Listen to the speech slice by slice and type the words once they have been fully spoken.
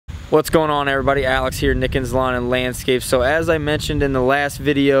What's going on, everybody? Alex here, Nickens Lawn and Landscape. So as I mentioned in the last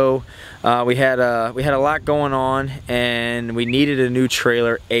video, we had a lot going on and we needed a new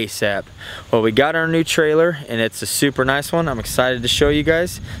trailer ASAP. Well, we got our new trailer and it's a super nice one. I'm excited to show you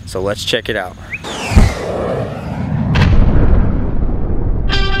guys, so let's check it out.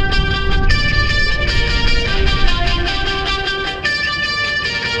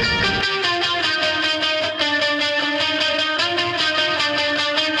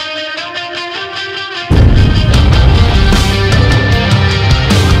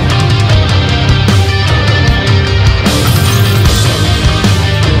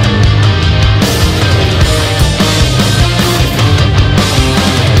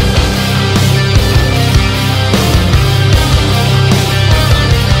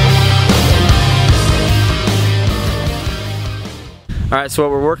 Alright, so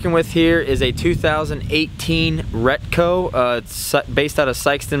what we're working with here is a 2018 Retco. It's based out of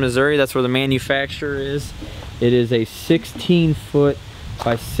Sikeston, Missouri. That's where the manufacturer is. It is a 16-foot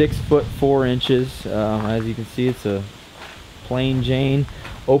by 6 foot 4 inches. As you can see, it's a plain Jane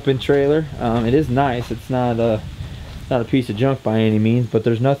open trailer. It is nice. It's not a piece of junk by any means, but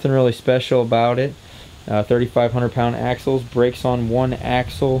there's nothing really special about it. 3,500 pound axles, brakes on one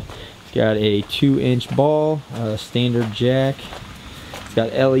axle. It's got a 2-inch ball, standard jack. It's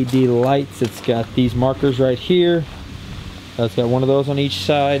got LED lights. It's got these markers right here. It's got one of those on each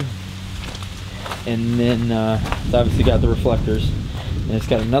side, and then it's obviously got the reflectors, and it's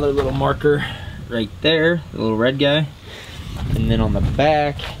got another little marker right there, the little red guy. And then on the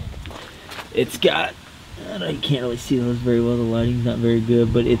back it's got, you can't really see those very well, the lighting's not very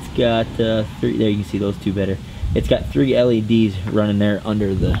good, but it's got three, there you can see those two better. It's got 3 LEDs running there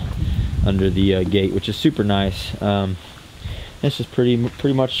under the gate, which is super nice. It's just pretty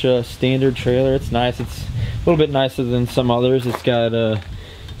much a standard trailer. It's nice. It's a little bit nicer than some others. It's got a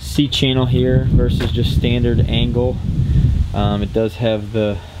C channel here versus just standard angle. It does have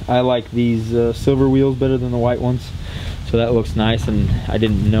the, I like these silver wheels better than the white ones, so that looks nice. And I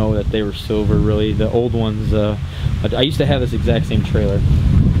didn't know that they were silver really. The old ones, I used to have this exact same trailer.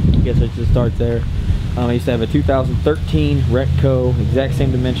 I guess I should start there. I used to have a 2013 Retco, exact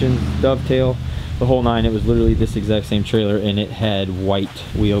same dimensions, dovetail, the whole nine. It was literally this exact same trailer, and it had white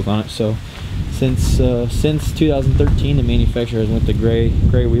wheels on it. So since 2013, the manufacturer has went to gray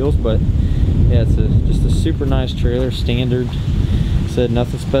wheels. But yeah, it's just a super nice trailer, standard. Said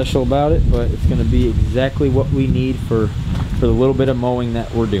nothing special about it, but it's going to be exactly what we need for the little bit of mowing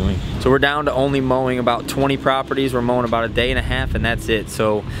that we're doing. So we're down to only mowing about 20 properties. We're mowing about a day and a half, and that's it.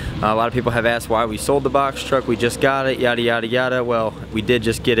 So a lot of people have asked why we sold the box truck. We just got it, yada yada yada. Well, we did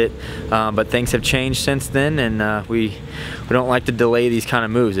just get it, but things have changed since then, and we don't like to delay these kind of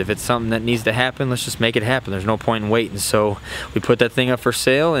moves. If it's something that needs to happen, let's just make it happen. There's no point in waiting. So we put that thing up for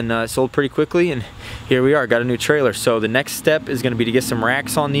sale, and it sold pretty quickly, and here we are, got a new trailer. So the next step is going to be to get some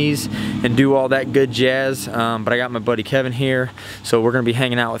racks on these and do all that good jazz. But I got my buddy Kevin here, so we're going to be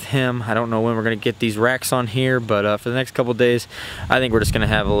hanging out with him. I don't know when we're going to get these racks on here, but for the next couple days, I think we're just going to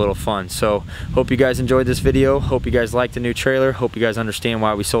have a little fun. So hope you guys enjoyed this video. Hope you guys liked the new trailer. Hope you guys understand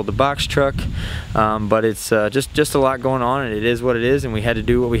why we sold the box truck. But it's just a lot going on, and it is what it is, and we had to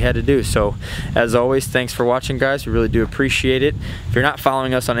do what we had to do. So as always, thanks for watching, guys. We really do appreciate it. If you're not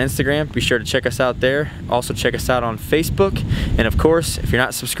following us on Instagram, be sure to check us out there. Also check us out on Facebook, and of course, if you're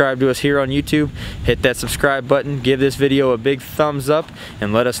not subscribed to us here on YouTube, hit that subscribe button, give this video a big thumbs up,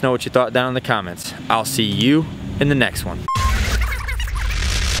 and let us know what you thought down in the comments. I'll see you in the next one.